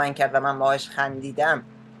شوخی با من کرد و من باهاش خندیدم،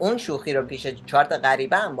 اون شوخی رو پیش 4 تا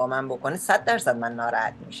غریبه هم با من بکنه 100% من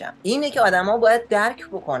ناراحت میشم. اینه که آدما باید درک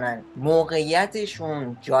بکنن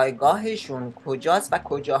موقعیتشون، جایگاهشون کجاست و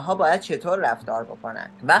کجاها باید چطور رفتار بکنن.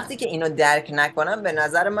 وقتی که اینو درک نکنن به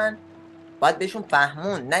نظر من باید بهشون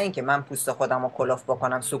فهمون، نه اینکه من پوست خودم رو کلوف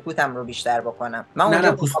بکنم سکوتم رو بیشتر بکنم. من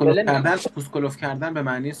نه پوست کلوف کردن به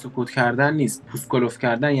معنی سکوت کردن نیست. پوست کلوف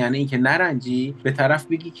کردن یعنی اینکه نرنجی، به طرف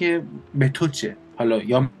بگی که به تو چه، حالا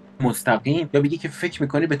یا مستقیم یا بگی که فکر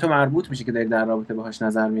میکنی به تو مربوط میشه که داری در رابطه باهاش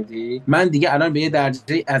نظر میدی. من دیگه الان به یه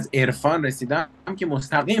درجه از عرفان رسیدم که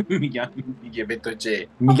مستقیم میگم دیگه به تو چه،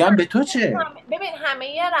 میگم به تو چه. ببین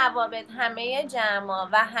همه روابط، همه جمع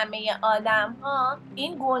و همه آدم ها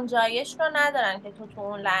این گنجایش رو ندارن که تو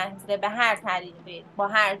اون لحظه به هر طریقی با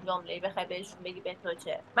هر جمله‌ای بخوای بهشون بگی به تو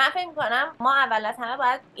چه. من فکر میکنم ما اول از همه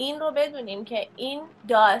باید این رو بدونیم که این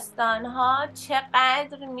داستان ها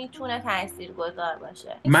چقدر میتونه تاثیرگذار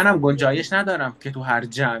باشه. منم گنجایش ندارم که تو هر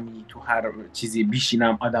جمعی، تو هر چیزی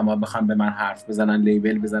بیشینم آدما بخوام به من حرف بزنن،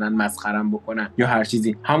 لیبل بزنن، مسخرم بکنن یا هر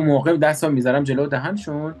چیزی. هم موقع دستم میذارم جلو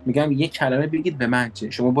دهنشون میگم یک کلمه بگید به من چه.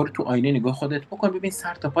 شما برو تو آینه نگاه خودت بکن ببین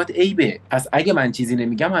سر تا پات عیبه. پس اگه من چیزی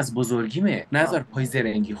نمیگم از بزرگیمه. نذار پای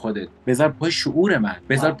زرنگی خودت، بذار پای شعور من،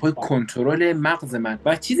 بذار پای کنترل مغز من.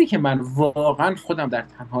 و چیزی که من واقعا خودم در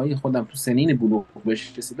تنهایی خودم تو سنین بلوغ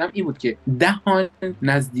بهش رسیدم این بود که دهان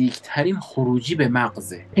نزدیکترین خروجی به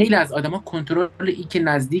مغزه. خیلی از آدما کنترل این که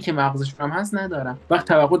نزدیک مغزشون هم هست ندارن. وقت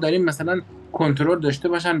توقع داریم مثلا کنترل داشته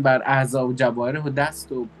باشن بر اعضا و جوارح و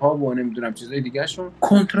دست و پا و نمیدونم چیزای دیگه شون،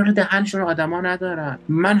 کنترل دهنشون آدما ندارن.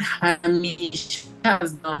 من همیشه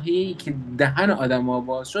از ناحیه‌ای که دهن آدما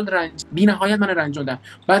باز شد رنج بی‌نهایت من رنجوندم.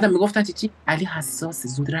 بعدم میگفتن چی علی حساس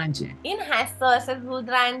زود رنجه. این حساس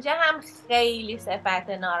زود رنجه هم خیلی صفت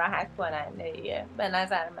ناراحت کننده ایه به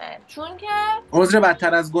نظر من، چون که عذر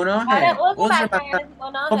بدتر از گناهه. آره عذر بدتر از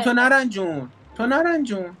گناهه. خب تو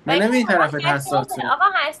نرنجون من نمیدی طرفت حساسه. آقا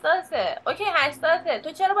حساسه، اوکی حساسه،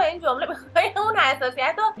 تو چرا با این جمله بخوای اون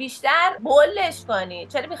حساسیت رو بیشتر بولش کنی؟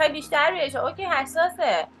 چرا میخوای بیشتر بیارش؟ اوکی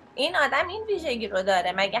حساسه، این آدم این ویژگی رو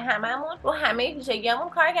داره. مگه هممون رو همه ویژگیامون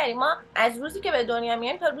کار کردیم؟ ما از روزی که به دنیا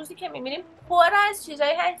میایم تا روزی که میمیریم پر از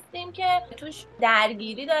چیزایی هستیم که توش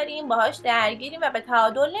درگیری داریم، باهاش درگیریم و به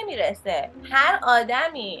تعادل نمیرسه. هر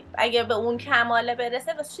آدمی اگه به اون کماله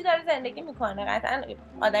برسه واسه چی داره زندگی میکنه؟ قطعا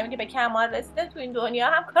آدمی که به کمال رسیده تو این دنیا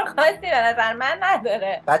هم کار خاصی به نظر من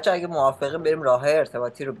نداره. بچه اگه موافقین بریم راههای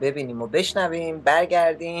ارتباطی رو ببینیم و بشنویم،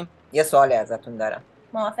 برگردیم. یه سوالی ازتون دارم.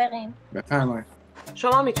 موافقین؟ بفرمایید.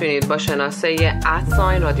 شما میتونید با شناسه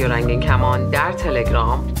 @رادیو رنگین کمان در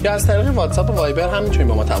تلگرام یا از طریق واتساپ و وایبر هم میتونید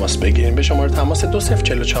با ما تماس بگیرید. به شماره تماس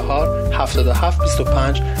 2044 77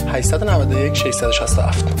 25 891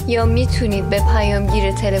 667 یا میتونید به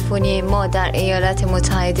پیامگیر تلفنی ما در ایالات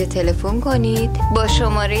متحده تلفن کنید با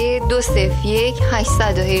شماره 201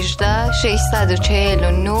 818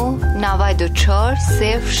 649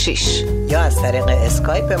 9406 یا از طریق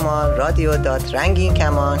اسکایپ ما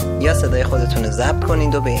radio.ranginkaman یا صدای خودتون رو ضبط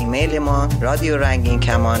کنید و به ایمیل ما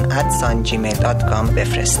radioranginkaman@gmail.com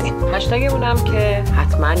بفرستید. هشتگ اونم که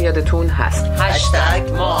حتما یادتون هست،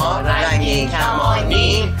 هشتگ ما رنگین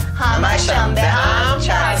کمانی، همش هم به هم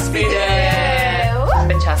چسبیده.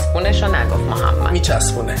 به چسبونش رو نگفت محمد،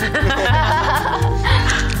 میچسبونه.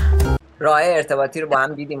 راه ارتباطی رو با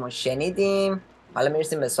هم دیدیم و شنیدیم. حالا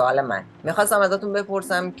میرسیم به سوال من. میخواستم ازتون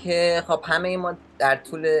بپرسم که خب همه ما در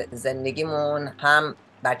طول زندگیمون هم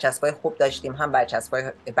برچسبای خوب داشتیم هم برچسبای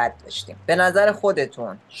بد داشتیم. به نظر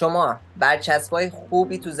خودتون شما برچسبای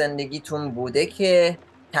خوبی تو زندگیتون بوده که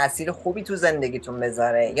تأثیر خوبی تو زندگیتون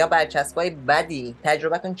بذاره، یا برچسبای بدی؟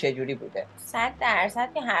 تجربتون چجوری بوده؟ 100%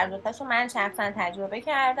 که هر دوتاشو من شخصا تجربه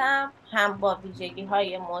کردم، هم با ویژگی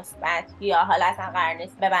های مثبت، یا حالا اصلا قرار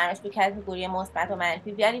نیست ببرمش تو کاتگوری مثبت و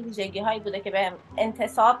منفی، یعنی ویژگی هایی بوده که بهم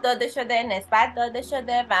انتصاب داده شده، نسبت داده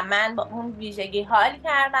شده و من با اون ویژگی حال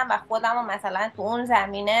کردم و خودم رو مثلا تو اون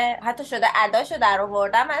زمینه حتی شده اداشو در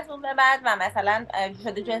آوردم از اون به بعد و مثلا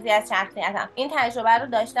شده جزئی از شخصیتم. این تجربه رو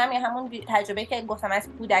داشتم، یا همون تجربه که گفتم از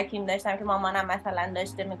کودکیم داشتم که مامانم مثلا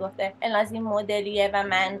داشته میگفته الناز این مدلیه و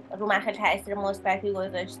من رو من خیلی تاثیر مثبتی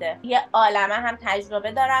گذاشته. یه عالمه هم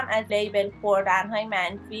تجربه دارم از لیبل خوردن های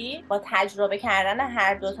منفی. با تجربه کردن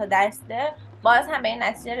هر دو تا دسته باز هم به این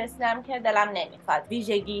نتیجه رسیدم که دلم نمیخواد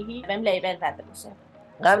ویژگی بهم لیبل زده بشه.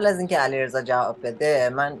 قبل از اینکه علیرضا جواب بده،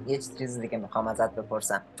 من یه چیز دیگه میخوام ازت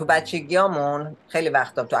بپرسم. تو بچگیامون خیلی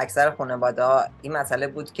وقتا تو اکثر خانواده‌ها این مسئله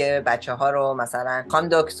بود که بچه‌ها رو مثلا خانم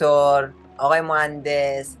دکتر، آقای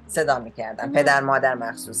مهندس صدا میکردن، پدر مادر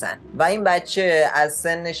مخصوصا، و این بچه از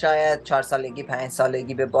سن شاید 4 سالگی 5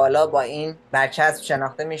 سالگی به بالا با این برچسب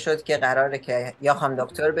شناخته میشد که قراره که یا خانم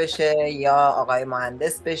دکتر بشه یا آقای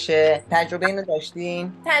مهندس بشه. تجربه اینو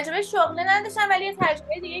داشتین؟ تجربه شغلی نداشتم، ولی یه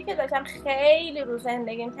تجربه دیگه که داشتم خیلی رو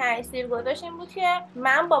زندگیم تاثیر گذاشت این بود که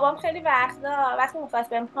من بابام خیلی وقتا وقتی می‌خواست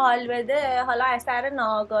بهم حال بده، حالا اثر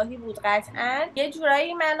ناآگاهی بود قطعاً، یه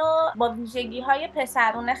جورایی منو با ویژگی‌های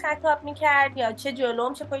پسرونه خطاب می‌کرد، یا چه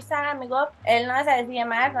جلوم چه پشت سرم میگفت الناز از یه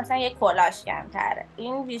مرد مثلا یه کلاش کمتره.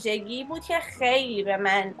 این ویژگی بود که خیلی به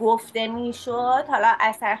من گفته میشد، حالا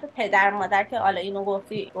از طرف پدر مادر که حالا اینو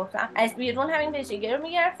گفتم از بیرون همین ویژگی رو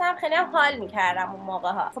میگرفتم، خیلی هم حال میکردم اون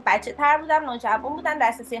موقع ها. خب بچه تر بودم، نوجوان بودم،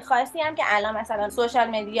 دسترسی خاصی هم که الان مثلا سوشال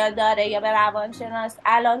مدیا داره یا به روانشناس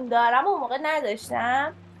الان دارم اون موقع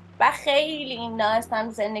نداشتم و خیلی این داستان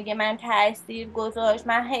زندگی من تاثیر گذاشت.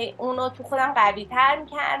 من اونو تو خودم قوی تر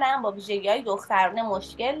میکردم، با ویژگی‌های دخترانه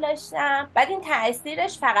مشکل داشتم. بعد این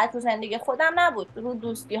تاثیرش فقط تو زندگی خودم نبود، رو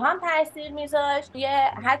دوستی هم تاثیر میذاشت،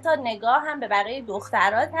 حتی نگاه هم به بقیه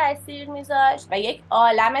دخترها تاثیر میذاشت و یک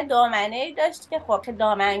عالم دامنه‌ای داشت که خب که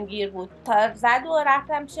دامنگیر بود. تا زد و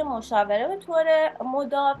رفتم پیش مشاوره به طور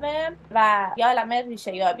مداوم و یه عالم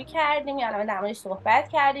ریشه یابی کردیم، یه عالم در موردش صحبت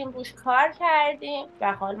کردیم، روش کار کردیم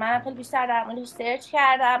و حال من خیلی بیشتر در موردش سرچ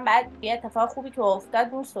کردم. بعد یه اتفاق خوبی که افتاد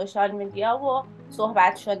اون سوشال میدیا و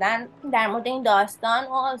صحبت شدن در مورد این داستان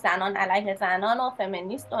و زنان علیه زنان و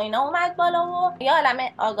فمینیست و اینا اومد بالا و یه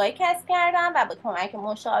عالمه آگاهی کسب کردم و با کمک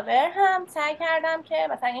مشاور هم سعی کردم که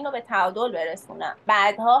مثلا اینو به تعادل برسونم.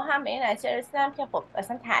 بعدها هم به این نتیجه رسیدم که خب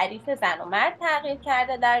مثلا تعریف زن و مرد تغییر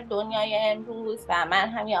کرده در دنیای امروز و من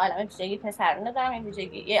هم یه عالمه ویژگی پسرانه دارم،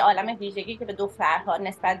 یه عالمه ویژگی که به دخترها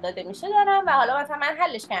نسبت داده میشه دارم و حالا مثلا من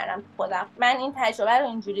حلش کردم خودم. من این تجربه رو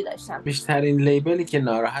اینجوری داشتم. بیشترین لیبلی که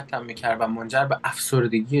ناراحتم میکرد و منجر به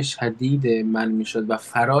افسردگی شدید من میشد و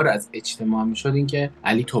فرار از اجتماع میشد این که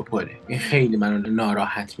علی توپله. این خیلی منو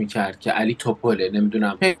ناراحت میکرد که علی توپله،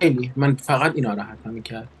 نمیدونم، خیلی من فقط این ناراحتم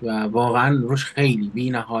میکرد و واقعا روش خیلی بی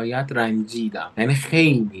نهایت رنجیدم. یعنی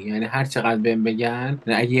خیلی، یعنی هر چقدر بهم بگن،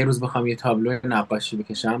 اگه یه روز بخوام یه تابلو نقاشی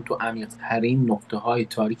بکشم تو عمیق ترین نقطه های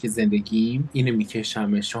تاریک زندگیم اینو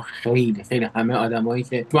میکشمش، چون خیلی همه آدمایی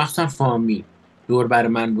که مخصوصا فامیل دور بر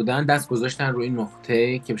من بودن دست گذاشتن روی این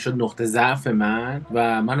نقطه که شد نقطه ضعف من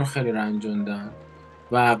و منو خیلی رنجوندن.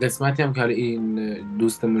 و قسمتی هم که این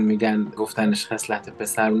دوستمون میگن گفتنش خصلت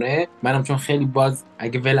پسرونه، منم چون خیلی باز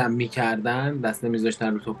اگه ولم میکردن دست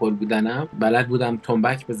نمیذاشتن رو توپل بودنم، بلد بودم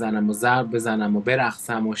تنبک بزنم و ضرب بزنم و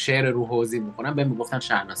برقصم و شعر رو حوزی بکنم، بهم میگفتن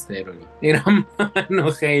شهناز تهرانی. اینم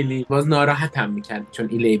منو خیلی باز ناراحتم میکرد چون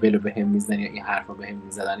این لیبل رو بهم میزنن یا این حرفا بهم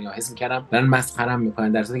میزدن یا حس میکردم دارن مسخره‌ام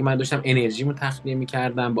میکنن، در صورتی که من داشتم انرژیمو تخلیه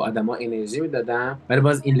میکردم، با آدما انرژی میدادم، ولی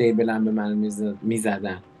باز این لیبلم به من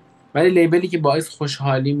میزدن. ولی لیبلی که باعث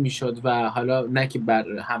خوشحالی میشد و حالا نه که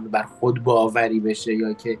هم بر خود باوری بشه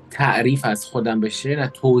یا که تعریف از خودم بشه، نه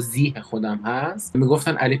توضیح خودم هست،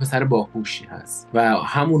 میگفتن علی پسر باهوشی هست و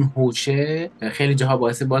همون هوشه خیلی جاها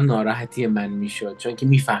باعث با ناراحتی من میشد، چون که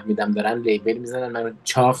میفهمیدم دارن لیبل میزنن، منو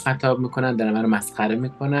چاق خطاب میکنن، دارن منو مسخره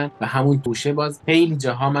میکنن و همون هوشه باز خیلی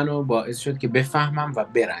جاها منو باعث شد که بفهمم و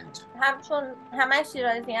برنجم. همچون همه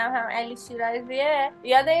شیرازی هم علی شیرازیه،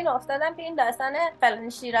 یاد این افتادم که این داستان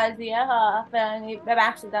فلانی شیرازیه ها، فلانی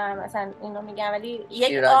ببخشید دارم مثلا اینو میگم، ولی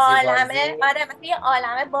یک عالمه، آره مثلا یه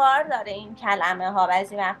عالمه بار داره این کلمه ها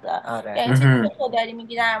بعضی وقتا. آره. یعنی چیزی که تو داری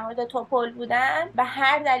میگی در مورد توپل بودن به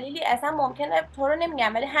هر دلیلی اصلا ممکنه، تو رو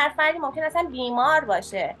نمیگم ولی هر فردی ممکنه اصلا بیمار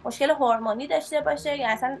باشه، مشکل هورمونی داشته باشه، یا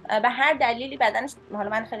اصلا به هر دلیلی بدنش، حالا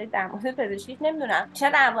من خیلی در مورد پزشکی نمیدونم، چه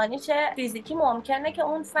روانی چه فیزیکی ممکنه که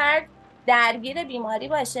اون فرد درگیر بیماری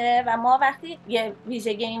باشه و ما وقتی یه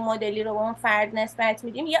ویژگی این مدلی رو به اون فرد نسبت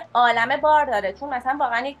میدیم یه عالمه بار داره. چون مثلا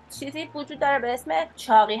واقعا یک چیزی وجود داره به اسم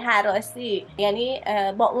چاقی هراسی، یعنی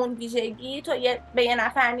با اون ویژگی تو به یه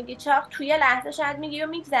نفر میگی چاق، توی یه لحظه شاید میگی و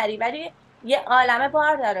میگذری، ولی یه عالمه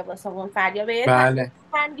بار داره واسه اون فرد. یا به یه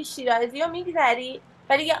نفر میگی شیرازی و میگذری،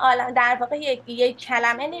 ولی یه عالم در واقع یک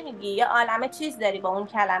کلمه نمیگی، یه عالمه چیز داری با اون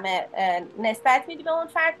کلمه نسبت میدی به اون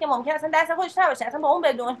فرد که ممکن اصلا دست خودش نباشه، اصلا با اون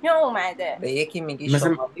به دنیا اومده. به یکی میگی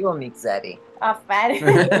شمالی و میگذری. آفرین.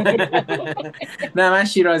 نه من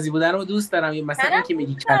شیرازی بودن رو دوست دارم. مثلا این که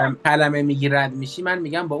میگی کلمه میگی رد میشی، من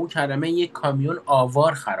میگم با اون کلمه یک کامیون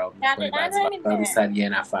آوار خراب میکنه بعضی وقتا رو سر یه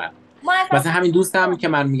نفر. مثلا همین دوستم که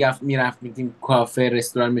من میرفتیم کافه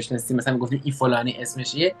رستوران میشناسیم، مثلا میگفتیم این فلانی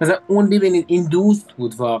اسمش چیه، مثلا اون ببینید این دوست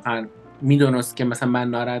بود واقعا، میدونست که مثلا من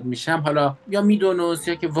ناراحت میشم، حالا یا میدونست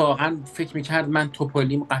یا که واقعا فکر میکرد من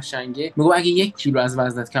توپلیم قشنگه، میگم اگه 1 کیلو از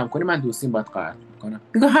وزنت کم کنی من دوستیم باید قطع میکنم.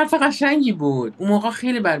 میگم حرف قشنگی بود، اون موقع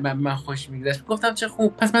خیلی بر من خوش میگذشت، گفتم چه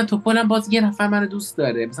خوب، پس من توپلم، باز یه نفر منو دوست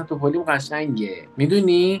داره، مثلا توپلیم قشنگه.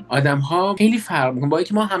 میدونی آدم‌ها خیلی فرق میکنه، با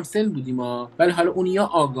اینکه ما همسن بودیم ولی حالا اون یا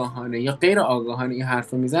آگاهانه یا غیر آگاهانه این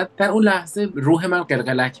حرفو میزد، در اون لحظه روح من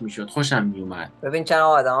قلقلک میشد، خوشم میومد. ببین چرا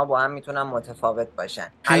آدما با هم میتونن متفاوت باشن.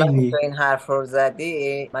 خیلی این حرف رو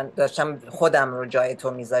زدی، من داشتم خودم رو جای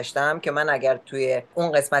تو میذاشتم که من اگر توی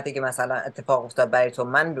اون قسمتی که مثلا اتفاق افتاد برای تو،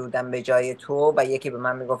 من بودم به جای تو و یکی به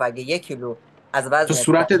من میگفت اگه 1 کیلو از وزن تو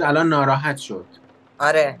صورتت الان ناراحت شد.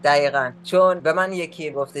 آره دقیقاً، چون به من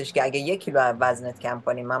یکی گفتش که اگه 1 کیلو از وزنت کم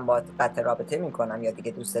کنی من باهات قطع رابطه میکنم یا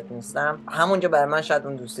دیگه دوستت نیستم، همونجا برای من شاید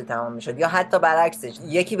اون دوستی تمام میشد. یا حتی برعکسش،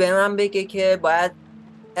 یکی به من بگه که باید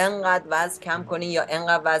انقدر وزن کم کنی یا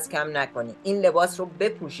انقدر وزن کم نکنی، این لباس رو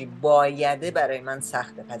بپوشی، بایده برای من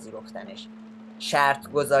سخت پذیرفتنش،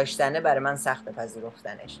 شرط گذاشتنه برای من سخت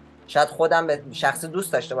پذیرفتنش. شاید خودم به شخص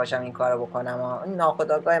دوست داشته باشم این کارو بکنم، این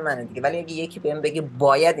ناخودآگاه منه دیگه، ولی اگه یکی بهم بگه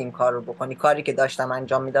باید این کار رو بکنی، کاری که داشتم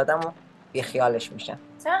انجام میدادم و بی خیالش میشم.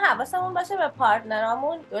 چرا حواسمون باشه به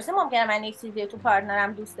پارتنرامون. درسته ممکنه من یک چیزی تو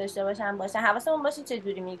پارتنرم دوست داشته باشم حواسمون باشه چه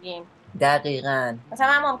جوری میگیم. دقیقاً. مثلا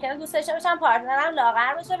من ممکنه دوست داشته باشم پارتنرم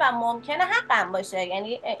لاغر باشه و ممکنه حقم باشه،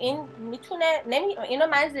 یعنی این میتونه اینو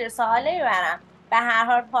من زیر سوال نمیبرم. به هر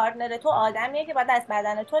حال پارتنر تو آدمیه که باید از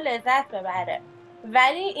بدن تو لذت ببره،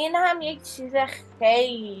 ولی این هم یک چیز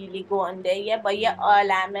خیلی گنده‌ایه با یه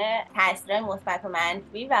عالمه تاثیر مثبت و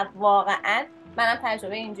منفی و واقعاً منم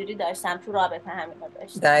تجربه اینجوری داشتم تو رابطه همین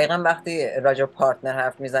داشتم. دقیقاً وقتی راجع پارتنر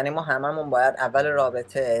حرف میزنیم ما هممون باید اول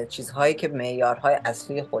رابطه چیزهایی که معیارهای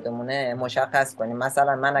اصلی خودمونه مشخص کنیم.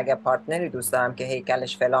 مثلا من اگه پارتنری دوست دارم که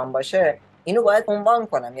هیکلش فلان باشه، اینو باید عنوان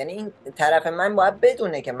کنم، یعنی این طرف من باید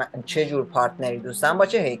بدونه که من چه جور پارتنری دوست دارم با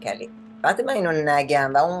چه هیکلی. وقتی من اینو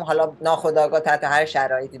نگم و اون حالا ناخودآگاه تحت هر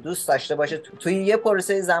شرایطی دوست داشته باشه توی یه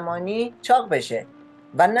پروسه زمانی چاق بشه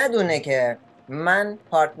و ندونه که من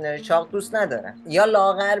پارتنر چاق دوست ندارم، یا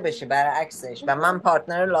لاغر بشه برعکسش و من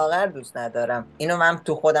پارتنر لاغر دوست ندارم، اینو من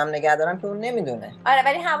تو خودم نگه دارم که اون نمیدونه. آره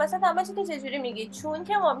ولی حواست هم باشه که چجوری میگی، چون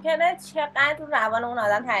که ممکنه چقدر رو روان اون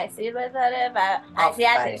آدم تاثیر بذاره و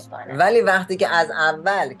اذیتش کنه. ولی وقتی که از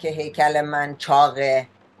اول که هیکل من چاقه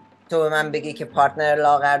تو به من بگی که پارتنر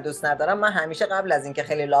لاغر دوست ندارم، من همیشه قبل از اینکه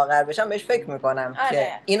خیلی لاغر بشم بهش فکر میکنم که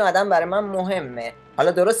این آدم برای من مهمه.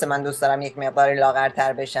 حالا درسته من دوست دارم یک مقداری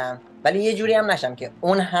لاغرتر بشم، ولی یه جوری هم نشم که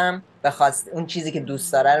اون هم بخواست اون چیزی که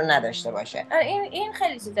دوست داره رو نداشته باشه. این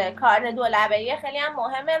خیلی چیزه، کار دولبه‌ای خیلی هم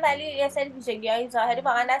مهمه، ولی یه سری ویژگی‌های ظاهری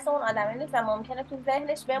واقعا دست اون آدمی نیست و ممکنه تو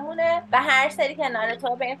ذهنش بمونه و هر سری کنار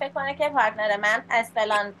تو به این فکر کنه که پارتنر من از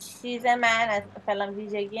فلان چیز من، از فلان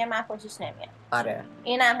ویژگی من خوشش نمیاد. آره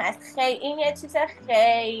اینم هست. این یه چیز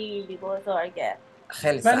خیلی بزرگه.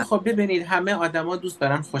 ولی خب ببینید همه آدما دوست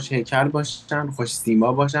دارن خوش هیکل باشن، خوش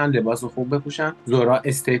سیما باشن، لباس خوب بپوشن، ظهرا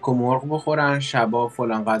استیک و مرغ بخورن، شبا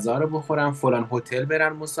فلان غذا رو بخورن، فلان هتل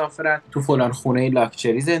برن مسافرت، تو فلان خونه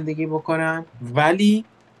لاکچری زندگی بکنن، ولی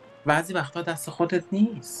بعضی وقتا دست خودت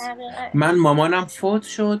نیست. من مامانم فوت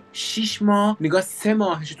شد 6 ماه، نگاه 3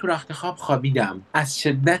 ماهش تو رخت خواب خوابیدم، از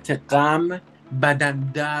شدت غم بدن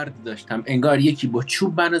درد داشتم، انگار یکی با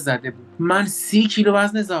چوب منو زده بود. من 30 کیلو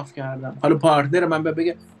وزن اضافه کردم. حالا پارتنر من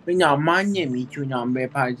بگه نه من نمیتونم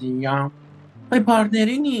بپذیرم،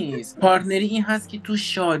 پارتنری نیست. پارتنری این هست که تو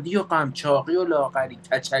شادی و غم، چاقی و لاغری،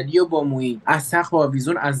 کچلی و با مویی، از سقف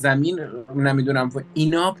آویزون، از زمین نمیدونم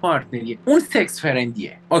اینا پارتنریه. اون سکس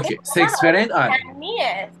فرندیه. اوکی سکس فرند آره.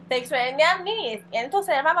 نیست سکس فرندی هم نیست، یعنی تو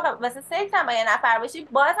صرفا واسه سکس هم با یه نفر باشی،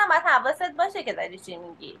 باز هم باید حواست باشه که داری چی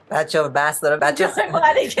میگی. بچه بحث داره بچه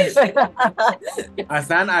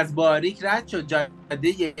اصلا از باریک رد شد،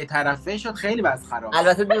 جاده یه طرفه شد، خیلی وضع خراب.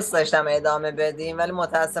 البته دوست داشتم ادامه بدیم ولی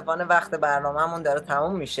متاسفانه وقت برنامه‌مون داره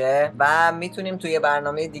تموم میشه و میتونیم توی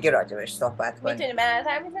برنامه دیگه راجبش صحبت کنیم. میتونیم به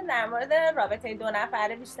نظر میاد در مورد رابطه دو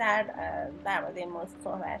نفره بیشتر در مورد این موضوع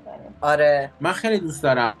صحبت کنیم. آره من خیلی دوست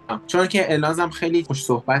دارم، چون که النازم خیلی خوش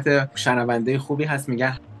صحبت، شنونده خوبی هست.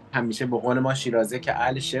 میگن همیشه به قول ما شیرازه که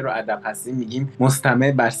اهل شعر و ادب هستیم میگیم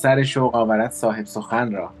مستمع بر سر شوق آورد صاحب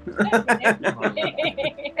سخن را.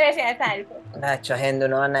 بچه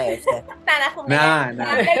هندونه ها نیفته.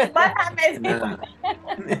 نه.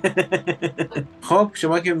 خب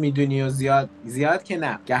شما که میدونی و زیاد که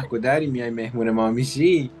نه گهگداری میای مهمون ما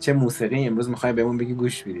میشی، چه موسیقی امروز میخوای بهمون بگی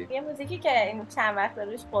گوش بدیم؟ یه موزیکی که این چند وقت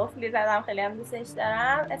روش قفلی زدم، خیلی هم دوستش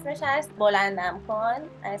دارم، اسمش هست بلندم کن.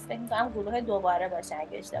 از فکر میکنم گروه دوباره باشه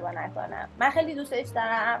اگه اشتباه نکنم. من خیلی دوستش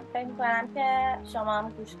دارم، فکر میکنم که شما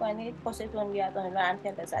هم گوش کنید، خوشتون بیاد. امیدوارم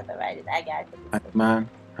که لذت ببرید. اگر حتما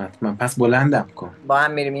پس بلندم کن. با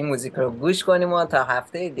هم میریم این موزیک رو گوش کنیم و تا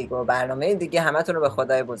هفته دیگه و برنامه دیگه همتون رو به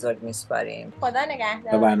خدای بزرگ میسپاریم. خدا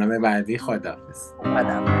نگهدار. تا برنامه بعدی خداحافظ.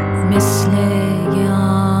 مثل یه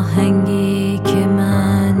آهنگی که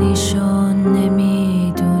معنیشون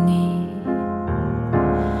نمیدونی،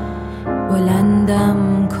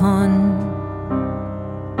 بلندم کن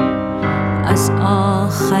از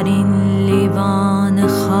آخرین لیوان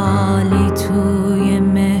خالی توی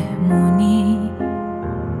مهمونی،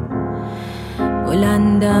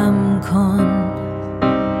 بلندم کن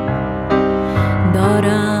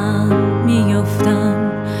دارم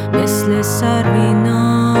میفتم مثل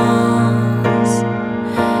سرویناز،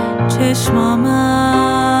 چشمام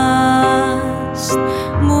است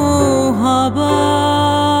موها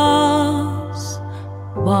باز،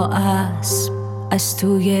 با اسب از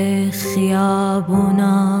توی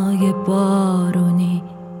خیابونای بارونی،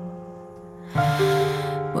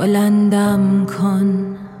 بلندم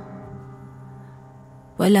کن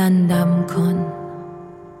بلندم کن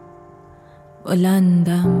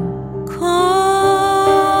بلندم کن،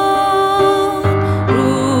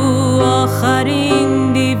 رو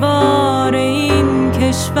آخرین دیوار این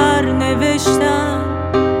کشور نوشتم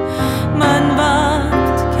من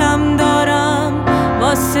وقت کم دارم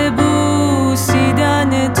واسه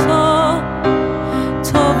بوسیدن تو،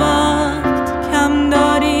 تو وقت کم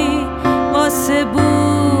داری واسه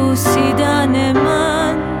بوسیدن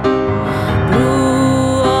من، رو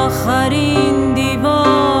آخرین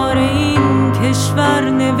دیوار این کشور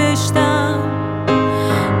نوشتم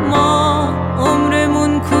ما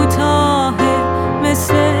عمرمون کوتاهه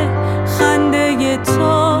مثل خنده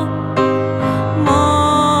تو،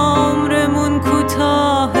 ما عمرمون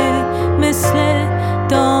کوتاهه مثل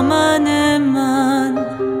دامن من.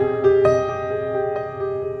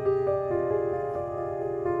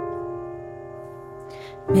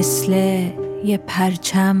 مثل یه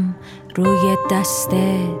پرچم روی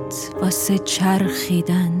دستت واسه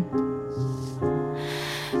چرخیدن،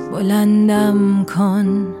 بلندم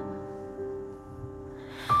کن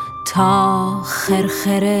تا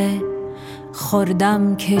خرخره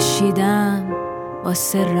خوردم کشیدم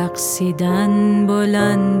واسه رقصیدن،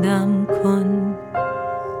 بلندم کن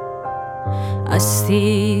از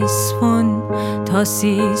تیسفون تا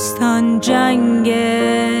سیستان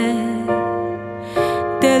جنگه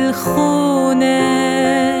دلخونه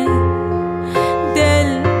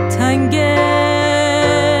دل تنگه،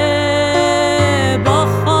 با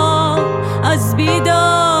خواب از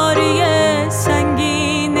بیداری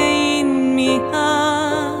سنگین این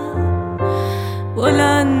میهن،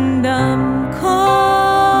 بلندم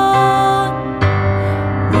کن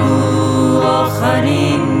رو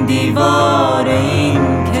آخرین دیوار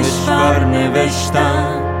این کشور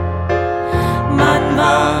نوشتم من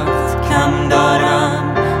وقت کم دارم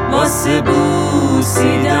واسه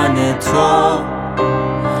بوسیدن تو،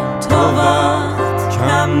 تو وقت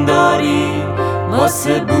کم داری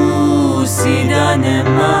واسه بوسیدن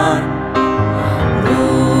من،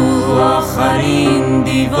 رو آخرین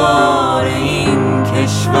دیوار این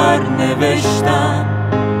کشور نوشتم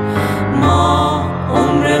ما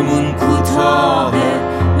عمرمون کوتاهه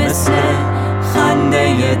مثل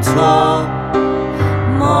خنده تو،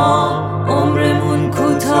 ما عمرمون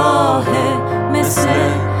کوتاهه مثل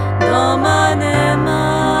دامن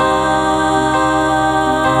من.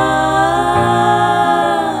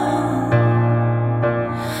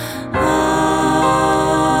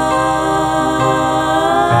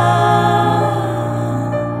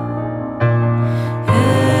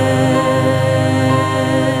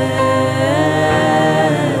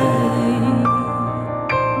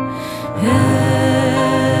 همراه.